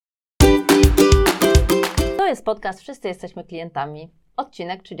jest podcast Wszyscy jesteśmy klientami,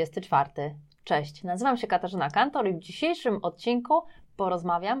 odcinek 34. Cześć, nazywam się Katarzyna Kantor i w dzisiejszym odcinku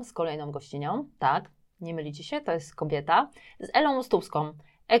porozmawiam z kolejną gościnią. Tak, nie mylicie się, to jest kobieta, z Elą Ustupską,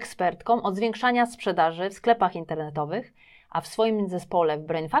 ekspertką od zwiększania sprzedaży w sklepach internetowych, a w swoim zespole w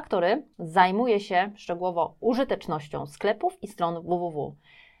Brain Factory zajmuje się szczegółowo użytecznością sklepów i stron www.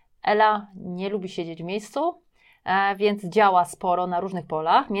 Ela nie lubi siedzieć w miejscu, więc działa sporo na różnych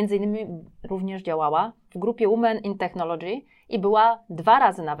polach. Między innymi również działała w grupie Women in Technology i była 2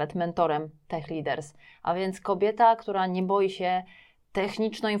 razy nawet mentorem Tech Leaders. A więc kobieta, która nie boi się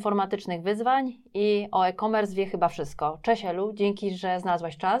techniczno-informatycznych wyzwań i o e-commerce wie chyba wszystko. Cześć Elu, dzięki, że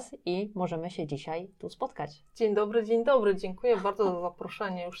znalazłaś czas i możemy się dzisiaj tu spotkać. Dzień dobry. Dziękuję bardzo za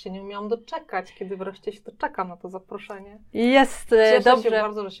zaproszenie. Już się nie umiałam doczekać, kiedy wreszcie się doczekam na to zaproszenie. Jest Cieszę dobrze. się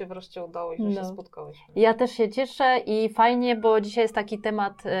bardzo, że się wreszcie udało i że się spotkałyśmy. Ja też się cieszę i fajnie, bo dzisiaj jest taki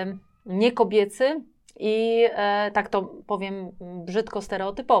temat niekobiecy i tak to powiem brzydko,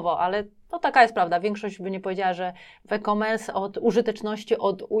 stereotypowo, ale to taka jest prawda. Większość by nie powiedziała, że w e-commerce od użyteczności,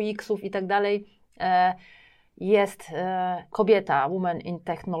 od UX-ów i tak dalej jest kobieta, woman in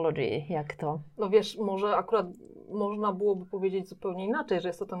technology, jak to? No wiesz, może akurat można byłoby powiedzieć zupełnie inaczej, że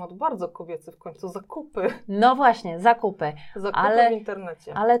jest to temat bardzo kobiecy, w końcu zakupy. No właśnie, zakupy. Zakupy w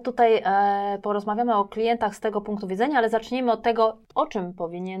internecie. Ale tutaj porozmawiamy o klientach z tego punktu widzenia, ale zacznijmy od tego, o czym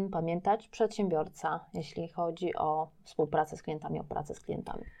powinien pamiętać przedsiębiorca, jeśli chodzi o współpracę z klientami, o pracę z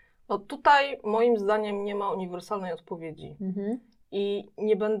klientami. No tutaj moim zdaniem nie ma uniwersalnej odpowiedzi. I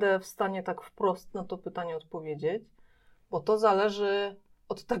nie będę w stanie tak wprost na to pytanie odpowiedzieć, bo to zależy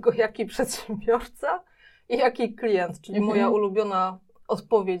od tego, jaki przedsiębiorca i jaki klient, czyli moja ulubiona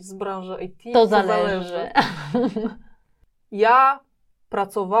odpowiedź z branży IT. To zależy. Ja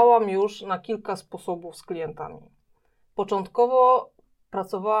pracowałam już na kilka sposobów z klientami. Początkowo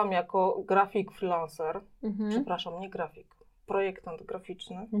pracowałam jako grafik freelancer, przepraszam, nie grafik, projektant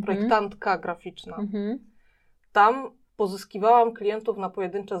graficzny, projektantka graficzna. Tam pozyskiwałam klientów na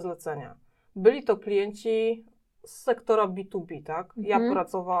pojedyncze zlecenia. Byli to klienci z sektora B2B, tak? Ja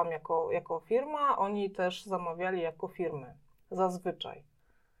pracowałam jako firma, oni też zamawiali jako firmy, zazwyczaj.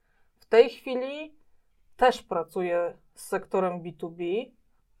 W tej chwili też pracuję z sektorem B2B,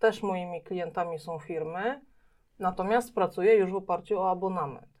 też moimi klientami są firmy, natomiast pracuję już w oparciu o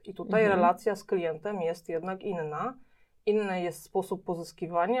abonament. I tutaj relacja z klientem jest jednak inna. Inny jest sposób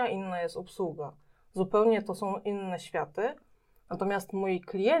pozyskiwania, inna jest obsługa. Zupełnie to są inne światy. Natomiast moi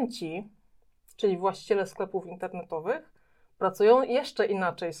klienci, czyli właściciele sklepów internetowych, pracują jeszcze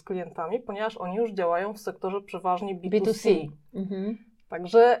inaczej z klientami, ponieważ oni już działają w sektorze przeważnie B2C.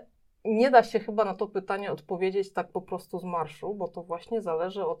 Także nie da się chyba na to pytanie odpowiedzieć tak po prostu z marszu, bo to właśnie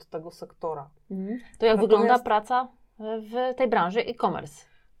zależy od tego sektora. To jak wygląda praca w tej branży e-commerce?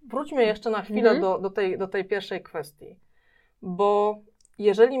 Wróćmy jeszcze na chwilę do tej pierwszej kwestii, bo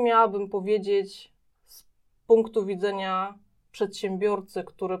jeżeli miałabym powiedzieć z punktu widzenia przedsiębiorcy,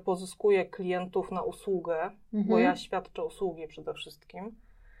 który pozyskuje klientów na usługę, bo ja świadczę usługi przede wszystkim,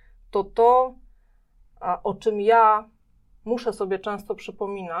 to, o czym ja muszę sobie często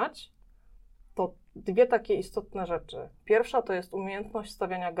przypominać, to 2 takie istotne rzeczy. Pierwsza to jest umiejętność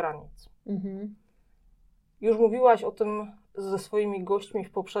stawiania granic. Już mówiłaś o tym ze swoimi gośćmi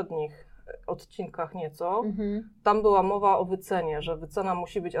w poprzednich odcinkach nieco. Tam była mowa o wycenie, że wycena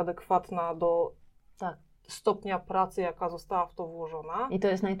musi być adekwatna do stopnia pracy, jaka została w to włożona. I to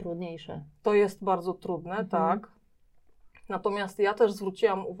jest najtrudniejsze. To jest bardzo trudne, tak. Natomiast ja też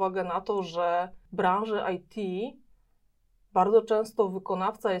zwróciłam uwagę na to, że w branży IT bardzo często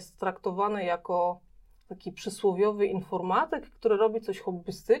wykonawca jest traktowany jako taki przysłowiowy informatyk, który robi coś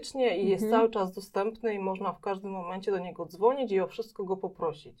hobbystycznie i jest cały czas dostępny i można w każdym momencie do niego dzwonić i o wszystko go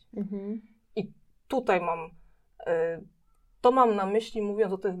poprosić. I tutaj to mam na myśli,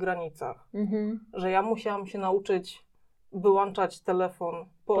 mówiąc o tych granicach, że ja musiałam się nauczyć wyłączać telefon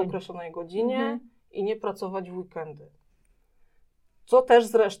po określonej godzinie i nie pracować w weekendy. Co też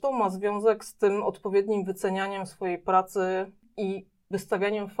zresztą ma związek z tym odpowiednim wycenianiem swojej pracy i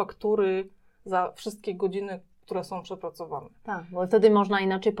wystawianiem faktury za wszystkie godziny, które są przepracowane. Tak, bo wtedy można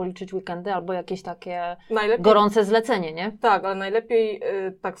inaczej policzyć weekendy albo jakieś takie gorące zlecenie, nie? Tak, ale najlepiej,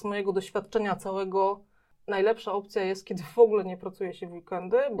 tak z mojego doświadczenia całego, najlepsza opcja jest, kiedy w ogóle nie pracuje się w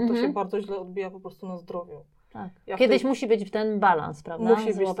weekendy, bo to się bardzo źle odbija po prostu na zdrowiu. Tak. Kiedyś musi być ten balans, prawda?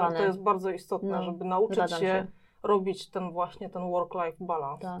 Musi być, tak, to jest bardzo istotne, żeby nauczyć się robić ten work-life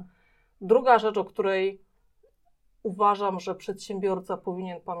balance. Tak. Druga rzecz, o której uważam, że przedsiębiorca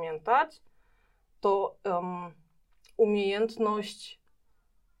powinien pamiętać, to umiejętność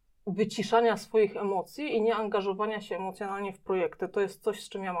wyciszania swoich emocji i nie angażowania się emocjonalnie w projekty. To jest coś, z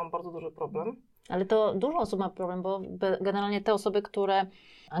czym ja mam bardzo duży problem. Ale to dużo osób ma problem, bo generalnie te osoby, które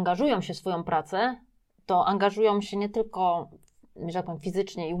angażują się w swoją pracę, to angażują się nie tylko, że tak powiem,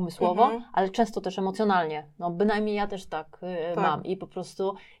 fizycznie i umysłowo, ale często też emocjonalnie. No bynajmniej ja też tak mam i po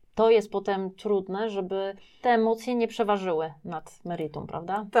prostu to jest potem trudne, żeby te emocje nie przeważyły nad meritum,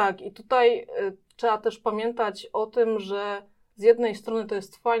 prawda? Tak, i tutaj trzeba też pamiętać o tym, że z jednej strony to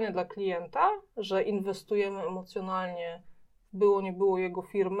jest fajne dla klienta, że inwestujemy emocjonalnie, było nie było jego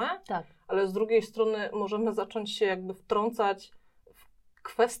firmę, ale z drugiej strony możemy zacząć się jakby wtrącać w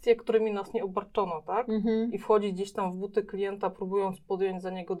kwestie, którymi nas nie obarczono, tak? I wchodzić gdzieś tam w buty klienta, próbując podjąć za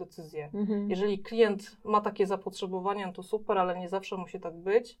niego decyzję. Jeżeli klient ma takie zapotrzebowania, to super, ale nie zawsze musi tak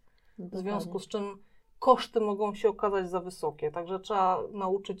być, w związku z czym koszty mogą się okazać za wysokie, także trzeba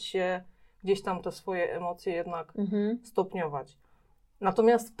nauczyć się gdzieś tam te swoje emocje jednak stopniować.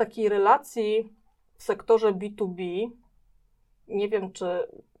 Natomiast w takiej relacji w sektorze B2B, nie wiem, czy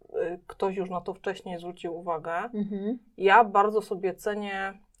ktoś już na to wcześniej zwrócił uwagę, ja bardzo sobie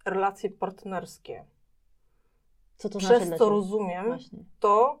cenię relacje partnerskie. Co to znaczy? Przez co rozumiem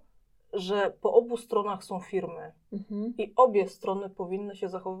to, że po obu stronach są firmy i obie strony powinny się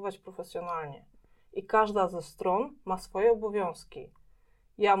zachowywać profesjonalnie. I każda ze stron ma swoje obowiązki.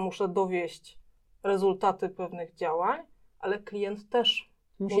 Ja muszę dowieść rezultaty pewnych działań, ale klient też,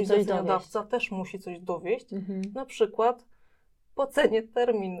 mój zleceniodawca też musi coś dowieść. Na przykład płacenie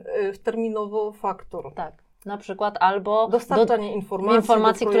terminowo faktur. Tak, na przykład albo dostarczanie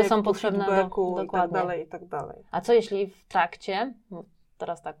informacji które są potrzebne do i tak dalej. A co jeśli w trakcie,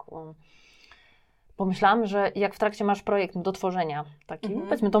 teraz tak pomyślałam, że jak w trakcie masz projekt do tworzenia, taki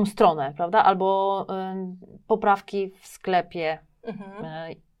powiedzmy tą stronę, prawda, albo poprawki w sklepie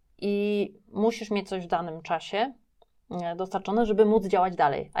i musisz mieć coś w danym czasie dostarczone, żeby móc działać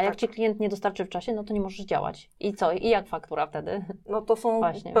dalej. A jak Ci klient nie dostarczy w czasie, no to nie możesz działać. I co? I jak faktura wtedy? No to są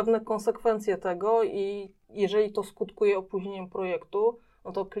pewne konsekwencje tego i jeżeli to skutkuje opóźnieniem projektu,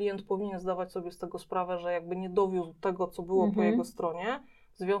 no to klient powinien zdawać sobie z tego sprawę, że jakby nie dowiózł tego, co było po jego stronie,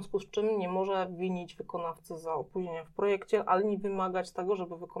 w związku z czym nie może winić wykonawcy za opóźnienia w projekcie, ale nie wymagać tego,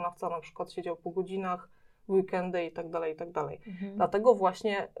 żeby wykonawca na przykład siedział po godzinach, w weekendy i tak dalej, i tak dalej. Dlatego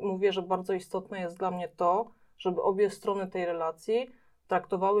właśnie mówię, że bardzo istotne jest dla mnie to, żeby obie strony tej relacji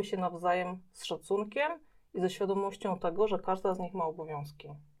traktowały się nawzajem z szacunkiem i ze świadomością tego, że każda z nich ma obowiązki.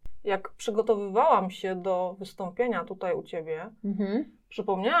 Jak przygotowywałam się do wystąpienia tutaj u Ciebie,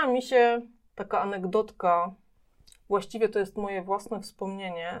 przypomniała mi się taka anegdotka, właściwie to jest moje własne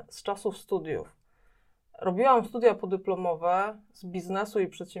wspomnienie z czasów studiów. Robiłam studia podyplomowe z biznesu i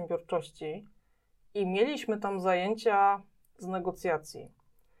przedsiębiorczości i mieliśmy tam zajęcia z negocjacji.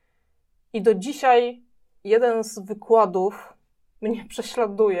 I do dzisiaj jeden z wykładów mnie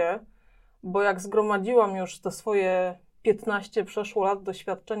prześladuje, bo jak zgromadziłam już te swoje 15 przeszło lat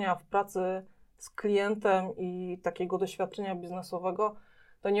doświadczenia w pracy z klientem i takiego doświadczenia biznesowego,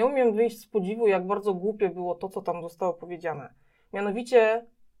 to nie umiem wyjść z podziwu, jak bardzo głupie było to, co tam zostało powiedziane. Mianowicie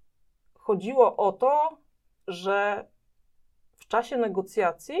chodziło o to, że w czasie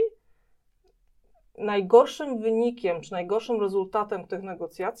negocjacji najgorszym wynikiem, czy najgorszym rezultatem tych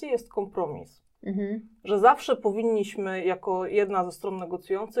negocjacji jest kompromis. Że zawsze powinniśmy, jako jedna ze stron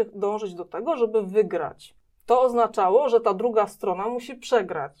negocjujących, dążyć do tego, żeby wygrać. To oznaczało, że ta druga strona musi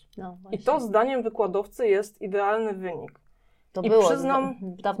przegrać. I to zdaniem wykładowcy jest idealny wynik. To było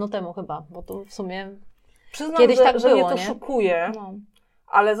dawno temu chyba, bo to w sumie przyznam, kiedyś że, tak że było, mnie to szokuje,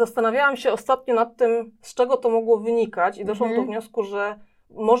 ale zastanawiałam się ostatnio nad tym, z czego to mogło wynikać i doszłam do wniosku, że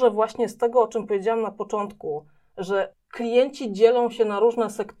może właśnie z tego, o czym powiedziałam na początku, że klienci dzielą się na różne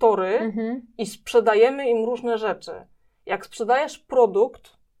sektory i sprzedajemy im różne rzeczy. Jak sprzedajesz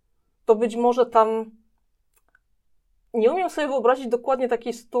produkt, to być może tam, nie umiem sobie wyobrazić dokładnie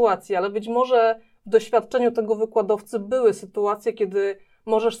takiej sytuacji, ale być może w doświadczeniu tego wykładowcy były sytuacje, kiedy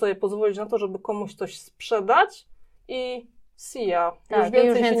możesz sobie pozwolić na to, żeby komuś coś sprzedać i see ya. Już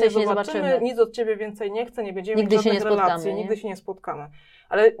więcej się nie zobaczymy, nic od Ciebie więcej nie chcę, nie będziemy mieć żadnych relacji, nigdy się nie spotkamy.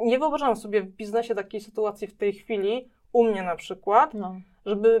 Ale nie wyobrażam sobie w biznesie takiej sytuacji w tej chwili, u mnie na przykład,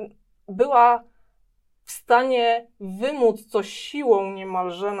 żeby była w stanie wymóc coś siłą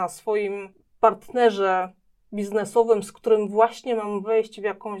niemalże na swoim partnerze biznesowym, z którym właśnie mam wejść w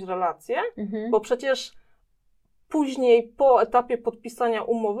jakąś relację, bo przecież później, po etapie podpisania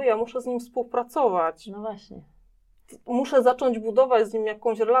umowy, ja muszę z nim współpracować. No właśnie. Muszę zacząć budować z nim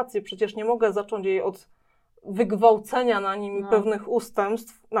jakąś relację, przecież nie mogę zacząć jej od wygwałcenia na nim pewnych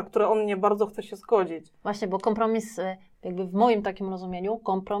ustępstw, na które on nie bardzo chce się zgodzić. Właśnie, bo kompromis, jakby w moim takim rozumieniu,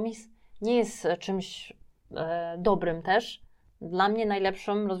 kompromis nie jest czymś dobrym też, dla mnie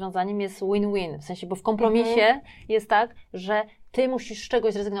najlepszym rozwiązaniem jest win-win, w sensie, bo w kompromisie jest tak, że ty musisz z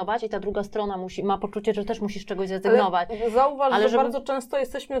czegoś zrezygnować i ta druga strona ma poczucie, że też musisz z czegoś zrezygnować. Ale zauważ, że bardzo często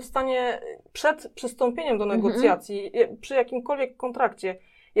jesteśmy w stanie przed przystąpieniem do negocjacji, przy jakimkolwiek kontrakcie,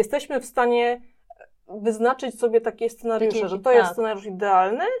 jesteśmy w stanie wyznaczyć sobie takie scenariusze, że to jest scenariusz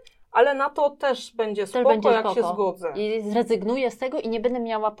idealny, ale na to też będzie spoko, jak się zgodzę. I zrezygnuję z tego i nie będę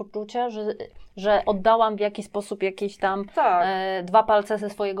miała poczucia, że oddałam w jakiś sposób jakieś tam 2 palce ze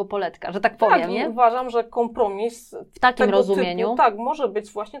swojego poletka, że tak powiem, nie? Uważam, że kompromis w takim rozumieniu typu, może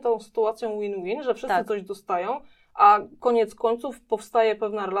być właśnie tą sytuacją win-win, że wszyscy coś dostają, a koniec końców powstaje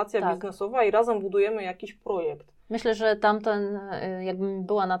pewna relacja biznesowa i razem budujemy jakiś projekt. Myślę, że jakbym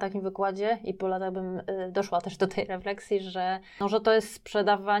była na takim wykładzie i po latach bym doszła też do tej refleksji, że to jest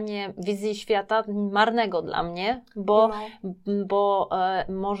sprzedawanie wizji świata marnego dla mnie, bo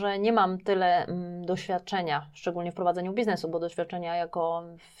może nie mam tyle doświadczenia, szczególnie w prowadzeniu biznesu, bo doświadczenia jako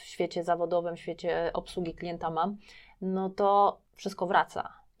w świecie zawodowym, w świecie obsługi klienta mam, to wszystko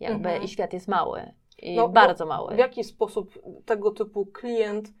wraca i świat jest mały i bardzo mały. W jaki sposób tego typu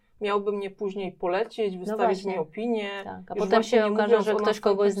klient miałby mnie później polecić, wystawić mi opinię. Tak, a potem się okaże, że ktoś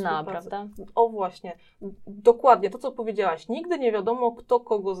kogoś zna, prawda? O właśnie, dokładnie, to co powiedziałaś, nigdy nie wiadomo, kto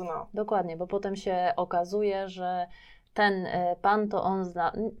kogo zna. Dokładnie, bo potem się okazuje, że ten pan to on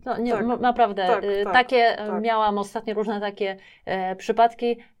zna. Naprawdę, miałam ostatnio różne takie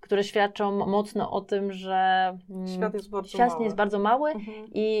przypadki, które świadczą mocno o tym, że świat jest bardzo mały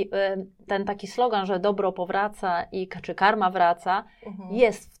i ten taki slogan, że dobro powraca czy karma wraca,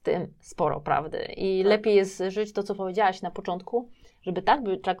 jest w tym sporo prawdy. I lepiej jest żyć to, co powiedziałaś na początku, żeby tak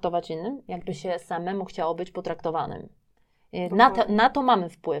by traktować innym, jakby się samemu chciało być potraktowanym. Na to mamy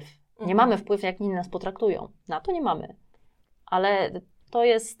wpływ. Nie mamy wpływu, jak inni nas potraktują. Na to nie mamy. Ale to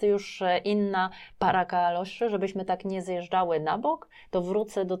jest już inna para kaloszy, żebyśmy tak nie zjeżdżały na bok. To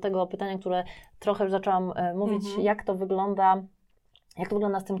wrócę do tego pytania, które trochę już zaczęłam mówić, jak to wygląda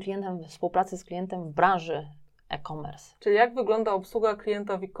z tym klientem, współpracy z klientem w branży e-commerce. Czyli jak wygląda obsługa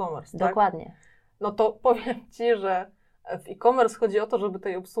klienta w e-commerce, tak? Dokładnie. No to powiem Ci, że w e-commerce chodzi o to, żeby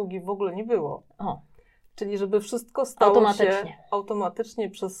tej obsługi w ogóle nie było. Czyli żeby wszystko stało się automatycznie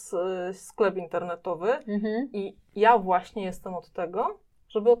przez sklep internetowy i ja właśnie jestem od tego,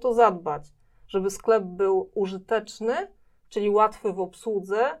 żeby o to zadbać, żeby sklep był użyteczny, czyli łatwy w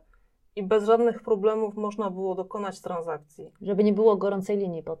obsłudze i bez żadnych problemów można było dokonać transakcji. Żeby nie było gorącej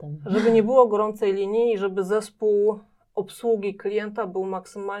linii potem. Żeby nie było gorącej linii i żeby zespół obsługi klienta był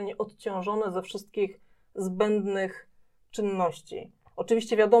maksymalnie odciążony ze wszystkich zbędnych czynności.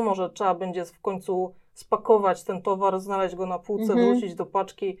 Oczywiście wiadomo, że trzeba będzie w końcu spakować ten towar, znaleźć go na półce, wrócić do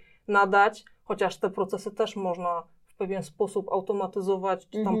paczki, nadać, chociaż te procesy też można w pewien sposób automatyzować,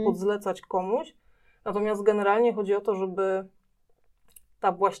 czy tam podzlecać komuś. Natomiast generalnie chodzi o to, żeby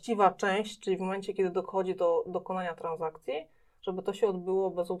ta właściwa część, czyli w momencie, kiedy dochodzi do dokonania transakcji, żeby to się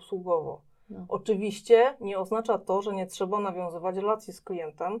odbyło bezobsługowo. Oczywiście nie oznacza to, że nie trzeba nawiązywać relacji z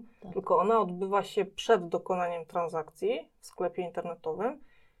klientem, tylko ona odbywa się przed dokonaniem transakcji w sklepie internetowym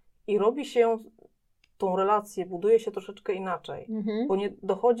i robi się tą relację, buduje się troszeczkę inaczej, bo nie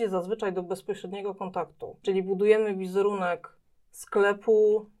dochodzi zazwyczaj do bezpośredniego kontaktu. Czyli budujemy wizerunek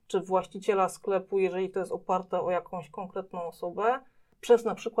sklepu, czy właściciela sklepu, jeżeli to jest oparte o jakąś konkretną osobę, przez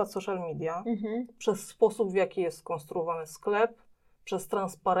na przykład social media, przez sposób, w jaki jest skonstruowany sklep, przez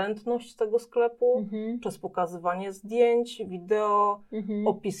transparentność tego sklepu, przez pokazywanie zdjęć, wideo,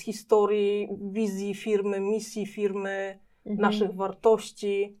 opis historii, wizji firmy, misji firmy, naszych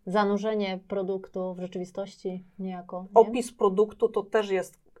wartości. Zanurzenie produktu w rzeczywistości niejako. Nie? Opis produktu to też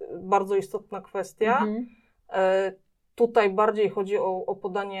jest bardzo istotna kwestia. Tutaj bardziej chodzi o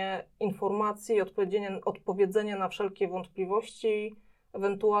podanie informacji, odpowiedzenie na wszelkie wątpliwości,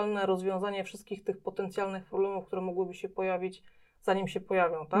 ewentualne rozwiązanie wszystkich tych potencjalnych problemów, które mogłyby się pojawić, zanim się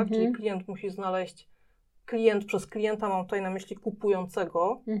pojawią, tak? Czyli klient musi znaleźć, przez klienta mam tutaj na myśli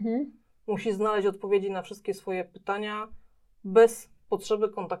kupującego, musi znaleźć odpowiedzi na wszystkie swoje pytania bez potrzeby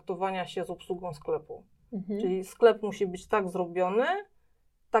kontaktowania się z obsługą sklepu. Czyli sklep musi być tak zrobiony,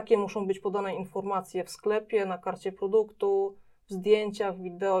 takie muszą być podane informacje w sklepie, na karcie produktu, w zdjęciach,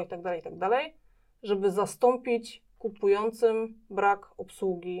 wideo itd., żeby zastąpić kupującym brak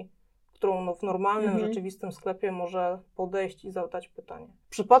obsługi, którą w normalnym, rzeczywistym sklepie może podejść i zadać pytanie. W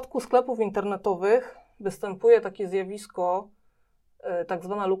przypadku sklepów internetowych występuje takie zjawisko, tak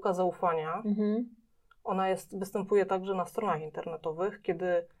zwana luka zaufania. Ona występuje także na stronach internetowych,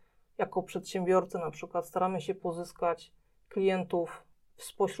 kiedy jako przedsiębiorcy na przykład staramy się pozyskać klientów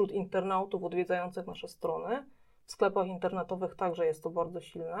spośród internautów odwiedzających nasze strony. W sklepach internetowych także jest to bardzo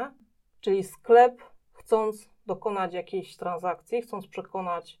silne. Czyli sklep, chcąc dokonać jakiejś transakcji, chcąc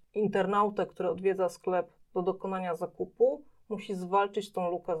przekonać internautę, który odwiedza sklep do dokonania zakupu, musi zwalczyć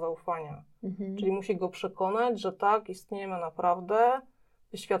tą lukę zaufania. Czyli musi go przekonać, że tak, istniejemy naprawdę,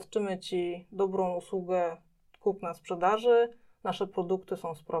 wyświadczymy Ci dobrą usługę kupna sprzedaży, nasze produkty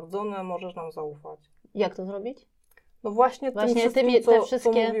są sprawdzone, możesz nam zaufać. Jak to zrobić? No właśnie tym wszystkim,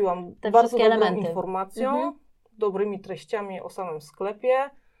 co mówiłam. Bardzo dobrą elementy. Informacją, dobrymi treściami o samym sklepie,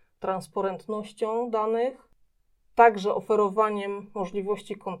 transparentnością danych, także oferowaniem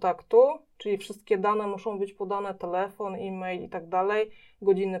możliwości kontaktu, czyli wszystkie dane muszą być podane, telefon, e-mail i tak dalej,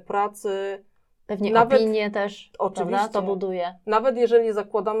 godziny pracy. Pewnie opinie też, oczywiście, prawda? To buduje. Nawet jeżeli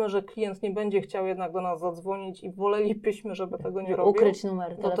zakładamy, że klient nie będzie chciał jednak do nas zadzwonić i wolelibyśmy, żeby tego nie robił, ukryć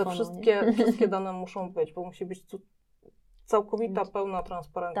numer telefonu, to te wszystkie dane muszą być, bo musi być całkowita, pełna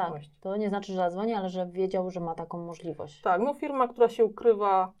transparentność. Tak, to nie znaczy, że zadzwoni, ale że wiedział, że ma taką możliwość. Tak, no firma, która się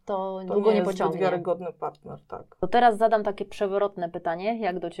ukrywa, to długo nie pociągnie. Jest wiarygodny partner, tak. To teraz zadam takie przewrotne pytanie,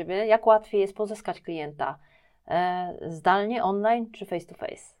 jak do Ciebie. Jak łatwiej jest pozyskać klienta? Zdalnie, online czy face to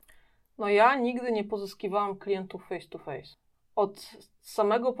face? No ja nigdy nie pozyskiwałam klientów face to face. Od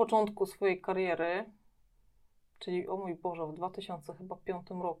samego początku swojej kariery, czyli o mój Boże, w 2005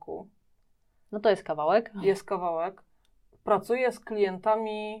 roku. No to jest kawałek. Jest kawałek. Pracuję z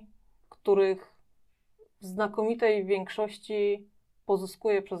klientami, których w znakomitej większości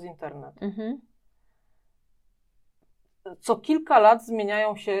pozyskuję przez internet. Co kilka lat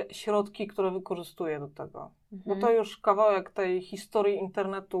zmieniają się środki, które wykorzystuję do tego. Bo to już kawałek tej historii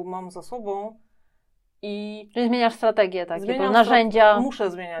internetu mam za sobą. Czyli zmieniasz strategię, takie narzędzia.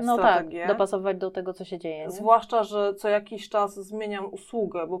 Muszę zmieniać strategię. Tak, dopasować do tego, co się dzieje. Nie? Zwłaszcza, że co jakiś czas zmieniam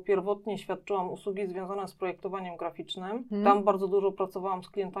usługę, bo pierwotnie świadczyłam usługi związane z projektowaniem graficznym. Tam bardzo dużo pracowałam z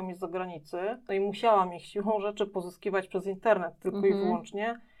klientami z zagranicy. No i musiałam ich siłą rzeczy pozyskiwać przez internet tylko i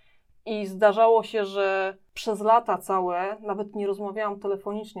wyłącznie. I zdarzało się, że przez lata całe nawet nie rozmawiałam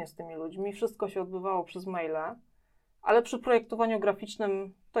telefonicznie z tymi ludźmi. Wszystko się odbywało przez maile. Ale przy projektowaniu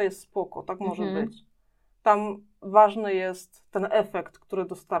graficznym to jest spoko, tak może być. Tam ważny jest ten efekt, który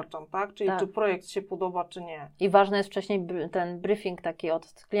dostarczam, tak? Czyli czy projekt się podoba, czy nie. I ważny jest wcześniej ten briefing taki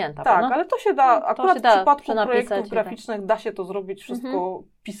od klienta, tak, prawda? Ale to się da, akurat w przypadku projektów graficznych da się to zrobić wszystko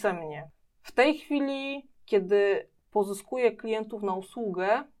pisemnie. W tej chwili, kiedy pozyskuję klientów na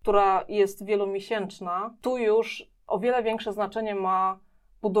usługę, która jest wielomiesięczna, tu już o wiele większe znaczenie ma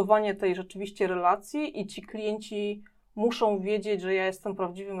budowanie tej rzeczywiście relacji i ci klienci muszą wiedzieć, że ja jestem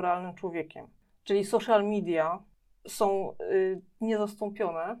prawdziwym, realnym człowiekiem. Czyli social media są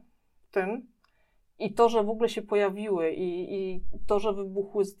niezastąpione tym i to, że w ogóle się pojawiły i to, że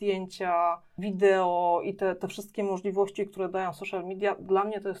wybuchły zdjęcia, wideo i te wszystkie możliwości, które dają social media, dla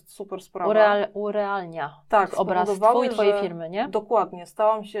mnie to jest super sprawa. Urealnia obraz twojej firmy, nie? Dokładnie.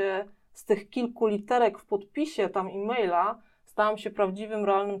 Stałam się z tych kilku literek w podpisie tam e-maila, stałam się prawdziwym,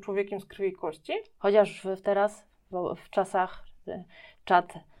 realnym człowiekiem z krwi i kości. Chociaż teraz, w czasach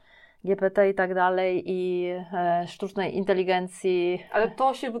czat GPT i tak dalej i sztucznej inteligencji. Ale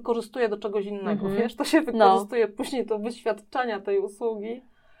to się wykorzystuje do czegoś innego, wiesz? To się wykorzystuje później do wyświadczania tej usługi.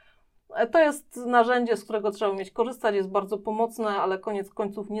 To jest narzędzie, z którego trzeba umieć korzystać, jest bardzo pomocne, ale koniec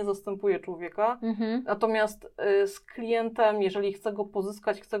końców nie zastępuje człowieka. Natomiast z klientem, jeżeli chcę go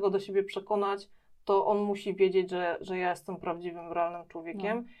pozyskać, chcę go do siebie przekonać, to on musi wiedzieć, że ja jestem prawdziwym, realnym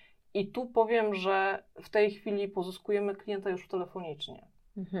człowiekiem. I tu powiem, że w tej chwili pozyskujemy klienta już telefonicznie.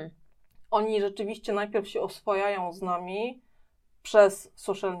 Oni rzeczywiście najpierw się oswajają z nami przez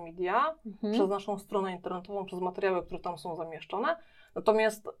social media, przez naszą stronę internetową, przez materiały, które tam są zamieszczone.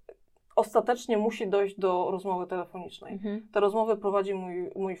 Natomiast ostatecznie musi dojść do rozmowy telefonicznej. Te rozmowy prowadzi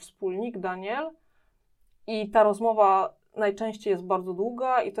mój wspólnik, Daniel, i ta rozmowa najczęściej jest bardzo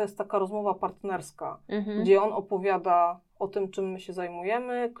długa i to jest taka rozmowa partnerska, gdzie on opowiada o tym, czym my się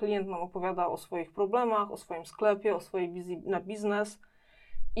zajmujemy, klient nam opowiada o swoich problemach, o swoim sklepie, o swojej wizji na biznes.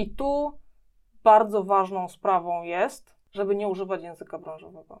 I tu bardzo ważną sprawą jest, żeby nie używać języka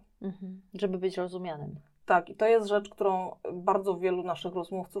branżowego. Żeby być rozumianym. Tak, i to jest rzecz, którą bardzo wielu naszych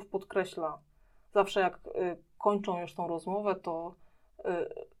rozmówców podkreśla. Zawsze jak kończą już tą rozmowę, to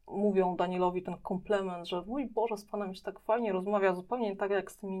mówią Danielowi ten komplement, że mój Boże, z Panem się tak fajnie rozmawia, zupełnie tak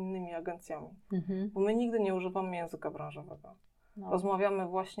jak z tymi innymi agencjami. Bo my nigdy nie używamy języka branżowego. Rozmawiamy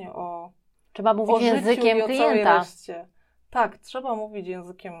właśnie o Trzeba mówić językiem i o klienta. całej reszcie. Tak, trzeba mówić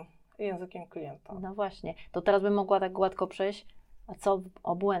językiem klienta. No właśnie, to teraz bym mogła tak gładko przejść. A co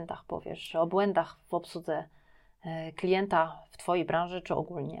o błędach powiesz? O błędach w obsłudze klienta w Twojej branży, czy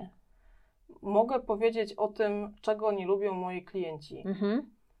ogólnie? Mogę powiedzieć o tym, czego nie lubią moi klienci.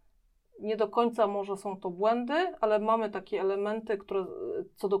 Nie do końca może są to błędy, ale mamy takie elementy,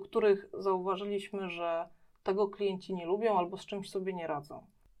 co do których zauważyliśmy, że tego klienci nie lubią albo z czymś sobie nie radzą.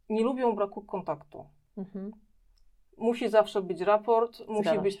 Nie lubią braku kontaktu. Musi zawsze być raport,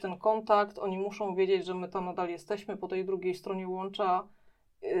 musi być ten kontakt, oni muszą wiedzieć, że my tam nadal jesteśmy po tej drugiej stronie łącza,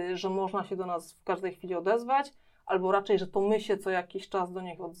 że można się do nas w każdej chwili odezwać, albo raczej, że to my się co jakiś czas do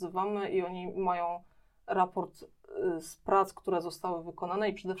nich odzywamy i oni mają raport z prac, które zostały wykonane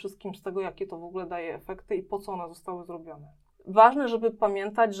i przede wszystkim z tego, jakie to w ogóle daje efekty i po co one zostały zrobione. Ważne, żeby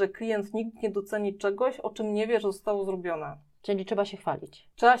pamiętać, że klient nigdy nie doceni czegoś, o czym nie wie, że zostało zrobione. Czyli trzeba się chwalić.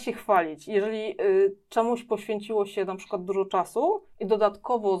 Trzeba się chwalić. Jeżeli czemuś poświęciło się na przykład dużo czasu i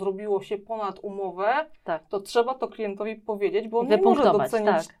dodatkowo zrobiło się ponad umowę, to trzeba to klientowi powiedzieć, bo on nie może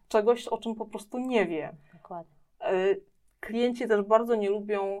docenić czegoś, o czym po prostu nie wie. Dokładnie. Klienci też bardzo nie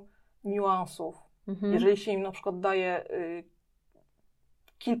lubią niuansów. Jeżeli się im na przykład daje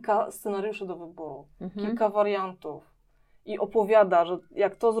kilka scenariuszy do wyboru, kilka wariantów i opowiada, że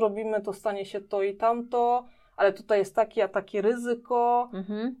jak to zrobimy, to stanie się to i tamto, ale tutaj jest takie, a takie ryzyko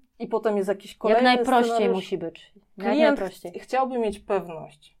i potem jest jakiś kolejny Jak najprościej scenariusz. Musi być. Klient chciałby mieć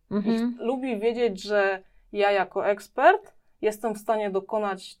pewność. Lubi wiedzieć, że ja jako ekspert jestem w stanie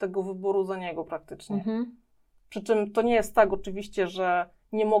dokonać tego wyboru za niego praktycznie. Przy czym to nie jest tak oczywiście, że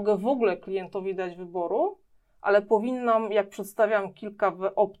nie mogę w ogóle klientowi dać wyboru, ale powinnam, jak przedstawiam kilka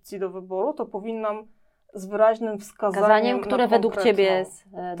opcji do wyboru, to powinnam z wyraźnym wskazaniem które według Ciebie jest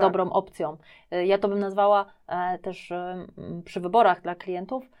dobrą opcją. Ja to bym nazwała też przy wyborach dla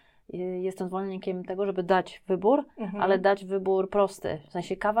klientów. Jestem zwolennikiem tego, żeby dać wybór, ale dać wybór prosty. W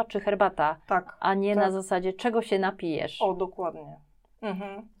sensie kawa czy herbata, a nie na zasadzie czego się napijesz. O, dokładnie.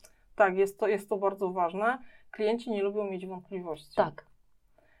 Tak, jest to bardzo ważne. Klienci nie lubią mieć wątpliwości. Tak.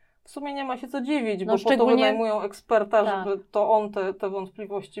 W sumie nie ma się co dziwić, bo po to wynajmują eksperta, żeby to on te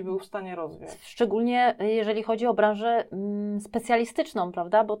wątpliwości był w stanie rozwiać. Szczególnie jeżeli chodzi o branżę specjalistyczną,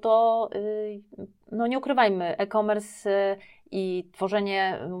 prawda? Bo to, no nie ukrywajmy, e-commerce i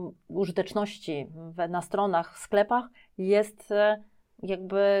tworzenie użyteczności na stronach, w sklepach jest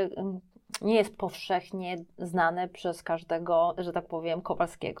jakby, nie jest powszechnie znane przez każdego, że tak powiem,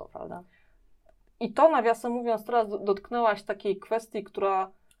 Kowalskiego, prawda? I to, nawiasem mówiąc, teraz dotknęłaś takiej kwestii,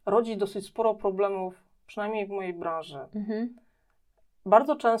 która rodzi dosyć sporo problemów, przynajmniej w mojej branży.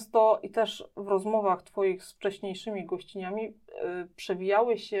 Bardzo często i też w rozmowach Twoich z wcześniejszymi gościniami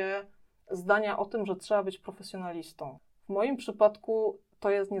przewijały się zdania o tym, że trzeba być profesjonalistą. W moim przypadku to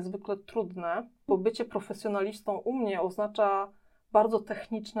jest niezwykle trudne, bo bycie profesjonalistą u mnie oznacza bardzo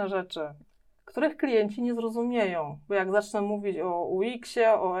techniczne rzeczy, których klienci nie zrozumieją. Bo jak zacznę mówić o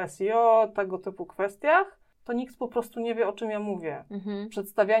UX-ie, o SEO, tego typu kwestiach, to nikt po prostu nie wie, o czym ja mówię.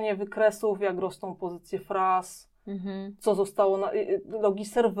 Przedstawianie wykresów, jak rosną pozycje fraz, co zostało, logi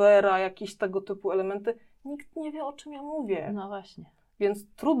serwera, jakieś tego typu elementy. Nikt nie wie, o czym ja mówię. No właśnie.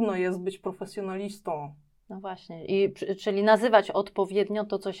 Więc trudno jest być profesjonalistą. No właśnie. Czyli nazywać odpowiednio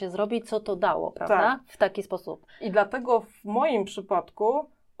to, co się zrobi, co to dało, prawda? Tak. W taki sposób. I dlatego w moim przypadku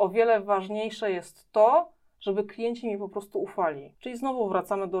o wiele ważniejsze jest to, żeby klienci mi po prostu ufali. Czyli znowu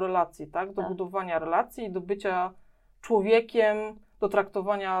wracamy do relacji, tak? Do budowania relacji, do bycia człowiekiem, do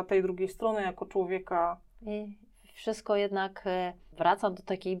traktowania tej drugiej strony jako człowieka. I wszystko jednak wraca do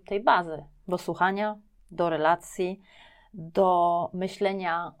tej bazy, do słuchania, do relacji, do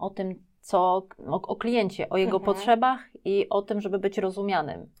myślenia o tym, o kliencie, o jego potrzebach i o tym, żeby być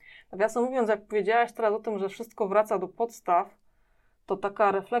rozumianym. Nawiasem mówiąc, jak powiedziałaś teraz o tym, że wszystko wraca do podstaw, to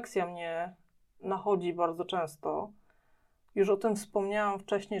taka refleksja mnie nachodzi bardzo często. Już o tym wspomniałam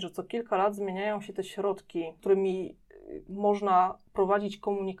wcześniej, że co kilka lat zmieniają się te środki, którymi można prowadzić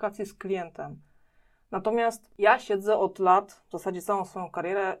komunikację z klientem. Natomiast ja siedzę od lat, w zasadzie całą swoją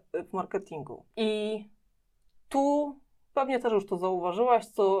karierę w marketingu. I tu pewnie też już to zauważyłaś,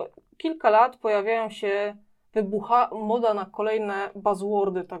 co kilka lat pojawiają się, wybucha moda na kolejne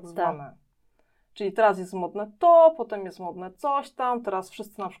buzzwordy tak zwane. Czyli teraz jest modne to, potem jest modne coś tam, teraz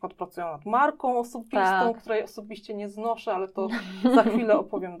wszyscy na przykład pracują nad marką osobistą, której osobiście nie znoszę, ale to za chwilę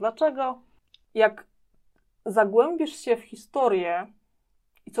opowiem dlaczego. Jak zagłębisz się w historię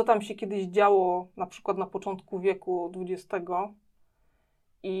i co tam się kiedyś działo, na przykład na początku wieku XX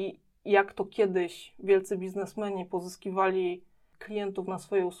i jak to kiedyś wielcy biznesmeni pozyskiwali klientów na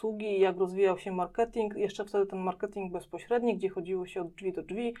swoje usługi i jak rozwijał się marketing, jeszcze wtedy ten marketing bezpośredni, gdzie chodziło się od drzwi do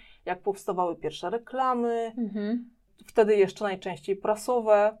drzwi, jak powstawały pierwsze reklamy, wtedy jeszcze najczęściej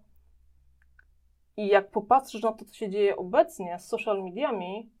prasowe. I jak popatrzysz na to, co się dzieje obecnie z social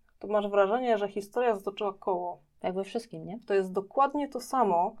mediami, to masz wrażenie, że historia zatoczyła koło. Jak we wszystkim, nie? To jest dokładnie to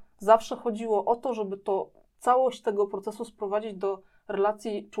samo. Zawsze chodziło o to, żeby całość tego procesu sprowadzić do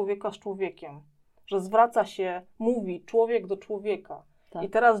relacji człowieka z człowiekiem. Że zwraca się, mówi człowiek do człowieka. I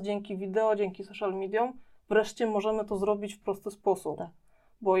teraz dzięki wideo, dzięki social mediom wreszcie możemy to zrobić w prosty sposób. Tak.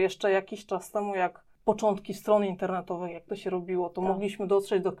 Bo jeszcze jakiś czas temu, jak początki stron internetowych, jak to się robiło, to mogliśmy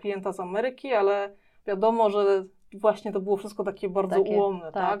dotrzeć do klienta z Ameryki, ale wiadomo, że właśnie to było wszystko takie bardzo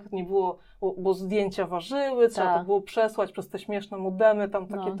ułomne, tak? Nie było, bo zdjęcia ważyły, trzeba to było przesłać przez te śmieszne modemy tam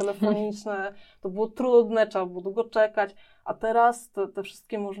takie telefoniczne, to było trudne, trzeba było długo czekać, a teraz te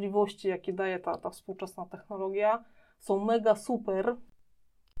wszystkie możliwości, jakie daje ta współczesna technologia, są mega super.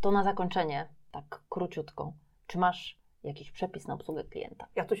 To na zakończenie, tak króciutko, czy masz jakiś przepis na obsługę klienta?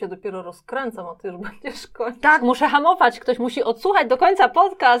 Ja tu się dopiero rozkręcam, a ty już będziesz kończyć. Tak, muszę hamować. Ktoś musi odsłuchać do końca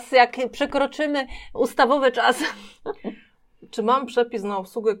podcast, jak przekroczymy ustawowy czas. Czy mam przepis na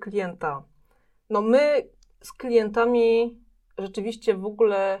obsługę klienta? No my z klientami rzeczywiście w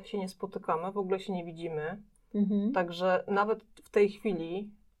ogóle się nie spotykamy, w ogóle się nie widzimy. Także nawet w tej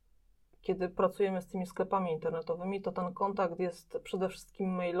chwili, kiedy pracujemy z tymi sklepami internetowymi, to ten kontakt jest przede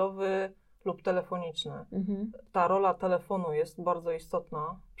wszystkim mailowy lub telefoniczny. Ta rola telefonu jest bardzo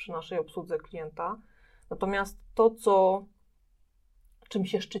istotna przy naszej obsłudze klienta. Natomiast to, czym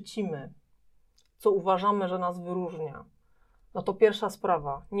się szczycimy, co uważamy, że nas wyróżnia, no to pierwsza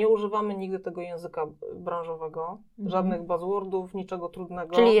sprawa. Nie używamy nigdy tego języka branżowego, żadnych buzzwordów, niczego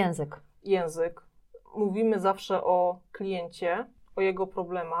trudnego. Czyli język. Język. Mówimy zawsze o kliencie, o jego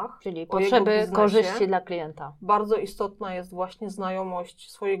problemach, czyli potrzeby, korzyści dla klienta. Bardzo istotna jest właśnie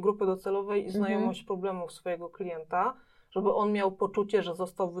znajomość swojej grupy docelowej i znajomość problemów swojego klienta, żeby on miał poczucie, że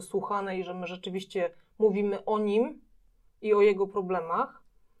został wysłuchany i że my rzeczywiście mówimy o nim i o jego problemach.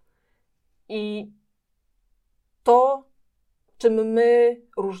 I to, czym my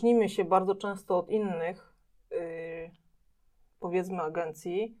różnimy się bardzo często od innych, powiedzmy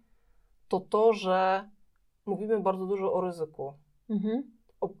agencji, to, że mówimy bardzo dużo o ryzyku.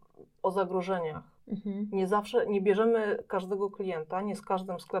 O zagrożeniach. Nie bierzemy każdego klienta, nie z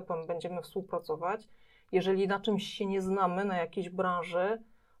każdym sklepem będziemy współpracować. Jeżeli na czymś się nie znamy, na jakiejś branży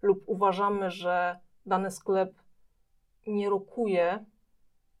lub uważamy, że dany sklep nie rokuje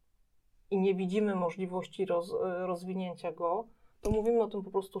i nie widzimy możliwości rozwinięcia go, to mówimy o tym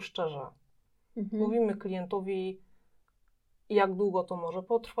po prostu szczerze. Mówimy klientowi, jak długo to może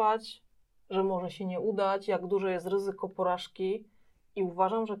potrwać, że może się nie udać, jak duże jest ryzyko porażki. I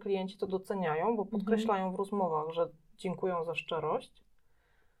uważam, że klienci to doceniają, bo podkreślają w rozmowach, że dziękują za szczerość.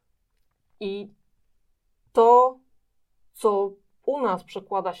 I to, co u nas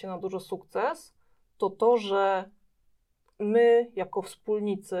przekłada się na duży sukces, to, że my jako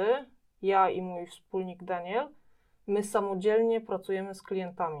wspólnicy, ja i mój wspólnik Daniel, my samodzielnie pracujemy z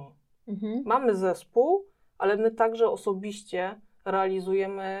klientami. Mamy zespół, ale my także osobiście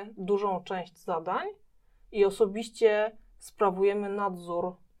realizujemy dużą część zadań i osobiście sprawujemy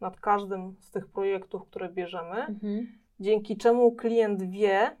nadzór nad każdym z tych projektów, które bierzemy, dzięki czemu klient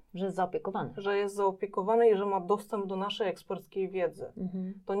wie, że jest zaopiekowany i że ma dostęp do naszej eksperckiej wiedzy.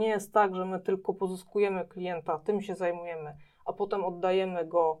 To nie jest tak, że my tylko pozyskujemy klienta, tym się zajmujemy, a potem oddajemy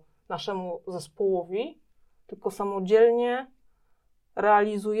go naszemu zespołowi, tylko samodzielnie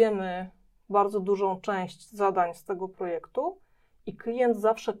realizujemy bardzo dużą część zadań z tego projektu i klient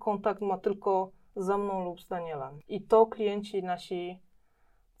zawsze kontakt ma tylko ze mną lub z Danielem. I to klienci nasi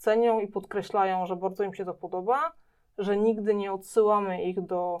cenią i podkreślają, że bardzo im się to podoba, że nigdy nie odsyłamy ich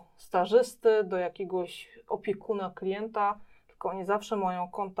do stażysty, do jakiegoś opiekuna klienta, tylko oni zawsze mają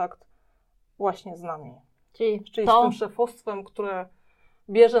kontakt właśnie z nami. Czyli z tym szefostwem, które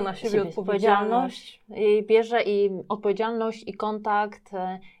bierze na siebie odpowiedzialność. I bierze i odpowiedzialność, i kontakt,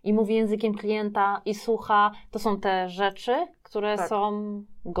 i mówi językiem klienta, i słucha. To są te rzeczy, które są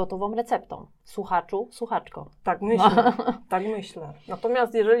gotową receptą. Słuchaczu, słuchaczko. Tak myślę, tak myślę.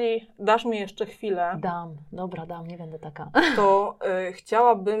 Natomiast jeżeli dasz mi jeszcze chwilę... Dam, nie będę taka. To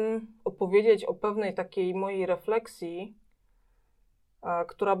chciałabym opowiedzieć o pewnej takiej mojej refleksji,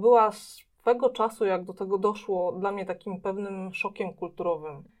 która była swego czasu, jak do tego doszło, dla mnie takim pewnym szokiem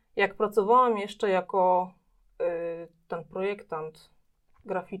kulturowym. Jak pracowałam jeszcze jako ten projektant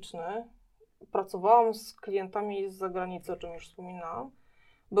graficzny, pracowałam z klientami z zagranicy, o czym już wspominałam.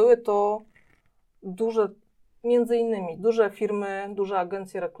 Były to między innymi duże firmy, duże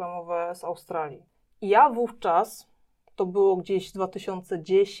agencje reklamowe z Australii. I ja wówczas, to było gdzieś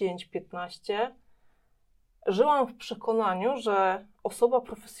 2010-15, żyłam w przekonaniu, że osoba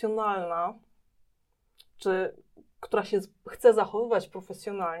profesjonalna, która się chce zachowywać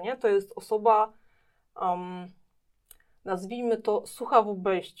profesjonalnie, to jest osoba, nazwijmy to, sucha w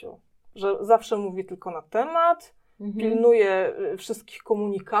obejściu, że zawsze mówi tylko na temat, pilnuje wszystkich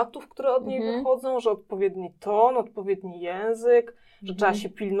komunikatów, które od niej wychodzą, że odpowiedni ton, odpowiedni język, że trzeba się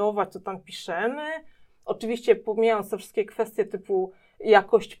pilnować, co tam piszemy Oczywiście pomijając te wszystkie kwestie typu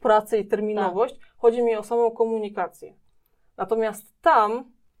jakość pracy i terminowość, chodzi mi o samą komunikację. Natomiast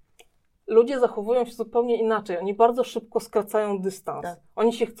tam ludzie zachowują się zupełnie inaczej. Oni bardzo szybko skracają dystans. Tak.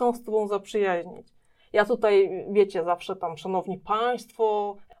 Oni się chcą z tobą zaprzyjaźnić. Ja tutaj, wiecie, zawsze tam, szanowni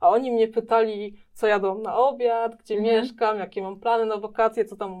państwo, a oni mnie pytali, co jadą na obiad, gdzie mieszkam, jakie mam plany na wakacje,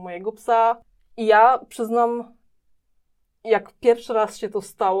 co tam u mojego psa. I ja przyznam, jak pierwszy raz się to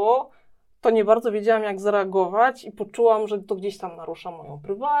stało, to nie bardzo wiedziałam, jak zareagować i poczułam, że to gdzieś tam narusza moją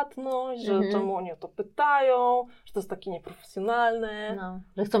prywatność, że czemu oni o to pytają, że to jest takie nieprofesjonalne. No,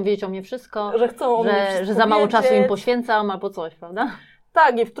 że chcą wiedzieć o mnie wszystko, że chcą o mnie wszystko że za mało wiedzieć. czasu im poświęcam albo coś, prawda?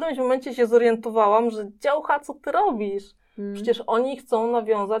 Tak, i w którymś momencie się zorientowałam, że działka, co ty robisz? Przecież oni chcą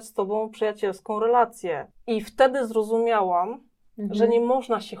nawiązać z tobą przyjacielską relację. I wtedy zrozumiałam, że nie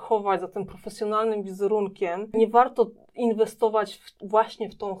można się chować za tym profesjonalnym wizerunkiem. Nie warto inwestować właśnie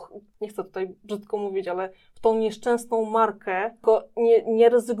w tą, nie chcę tutaj brzydko mówić, ale w tą nieszczęsną markę, tylko nie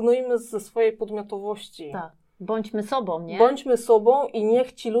rezygnujmy ze swojej podmiotowości. Tak. Bądźmy sobą, nie? Bądźmy sobą i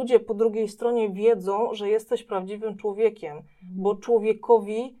niech ci ludzie po drugiej stronie wiedzą, że jesteś prawdziwym człowiekiem, bo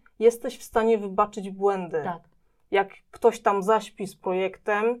człowiekowi jesteś w stanie wybaczyć błędy. Tak. Jak ktoś tam zaśpi z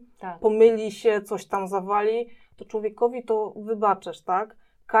projektem, pomyli się, coś tam zawali, to człowiekowi to wybaczysz, tak?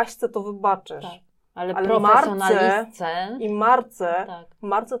 Kaśce to wybaczysz. Tak. Ale profesjonalistce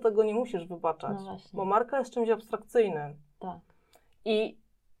Marce tego nie musisz wybaczać, bo marka jest czymś abstrakcyjnym. Tak. I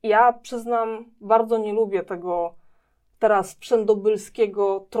ja przyznam, bardzo nie lubię tego teraz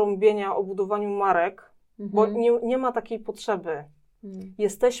wszędobylskiego trąbienia o budowaniu marek, bo nie ma takiej potrzeby.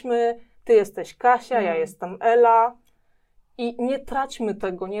 Ty jesteś Kasia, ja jestem Ela i nie traćmy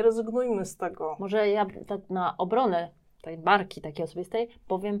tego, nie rezygnujmy z tego. Może ja tak na obronę tej marki takiej osobistej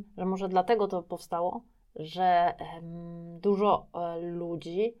powiem, że może dlatego to powstało, że dużo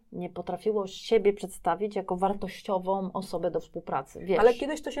ludzi nie potrafiło siebie przedstawić jako wartościową osobę do współpracy. Wiesz? Ale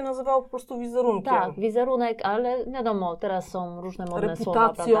kiedyś to się nazywało po prostu wizerunkiem. Tak, wizerunek, ale wiadomo, teraz są różne modne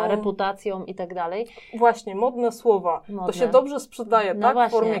słowa, prawda? Reputacją i tak dalej. Właśnie, modne słowa. Modne. To się dobrze sprzedaje, tak?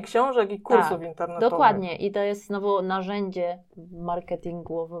 Właśnie. W formie książek i kursów internetowych. Dokładnie. I to jest znowu narzędzie w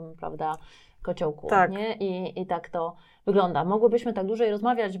marketingowym, prawda, kociołku. Tak. Nie? I tak to wygląda. Mogłybyśmy tak dłużej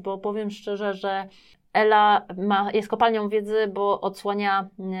rozmawiać, bo powiem szczerze, że Ela jest kopalnią wiedzy, bo odsłania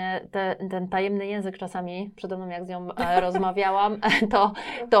ten tajemny język czasami. Przede mną jak z nią rozmawiałam,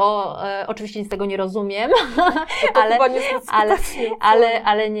 to oczywiście nic z tego nie rozumiem,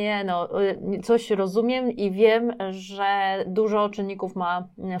 ale nie, no, coś rozumiem i wiem, że dużo czynników ma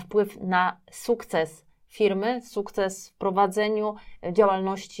wpływ na sukces firmy, sukces w prowadzeniu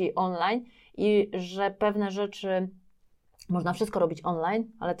działalności online i że pewne rzeczy można wszystko robić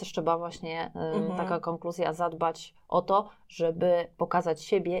online, ale też trzeba właśnie, taka konkluzja, zadbać o to, żeby pokazać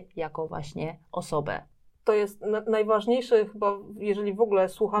siebie jako właśnie osobę. To jest najważniejsze chyba, jeżeli w ogóle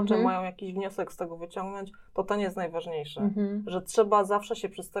słuchacze mają jakiś wniosek z tego wyciągnąć, to ten jest najważniejszy, że trzeba zawsze się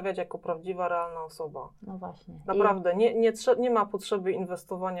przedstawiać jako prawdziwa, realna osoba. No właśnie. Naprawdę, nie ma potrzeby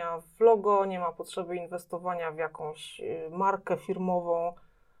inwestowania w logo, nie ma potrzeby inwestowania w jakąś markę firmową.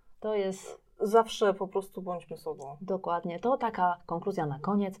 To jest... Zawsze po prostu bądźmy sobą. Dokładnie. To taka konkluzja na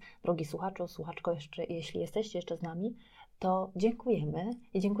koniec. Drogi słuchaczu, słuchaczko, jeśli jesteście jeszcze z nami, to dziękujemy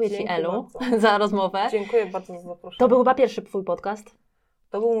i dziękuję Ci, Elu, za rozmowę. Dziękuję bardzo za zaproszenie. To był chyba pierwszy Twój podcast?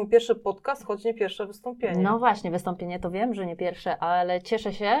 To był mój pierwszy podcast, choć nie pierwsze wystąpienie. No właśnie, wystąpienie to wiem, że nie pierwsze, ale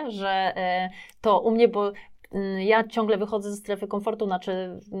cieszę się, że to u mnie, bo ja ciągle wychodzę ze strefy komfortu,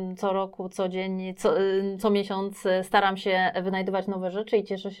 znaczy co roku, co dzień, co miesiąc staram się wynajdywać nowe rzeczy i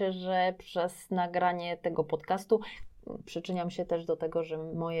cieszę się, że przez nagranie tego podcastu przyczyniam się też do tego, że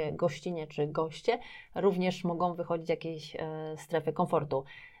moje gościnie czy goście również mogą wychodzić z jakiejś strefy komfortu.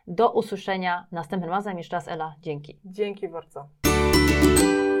 Do usłyszenia następnym razem. Jeszcze raz, Ela, dzięki. Dzięki bardzo.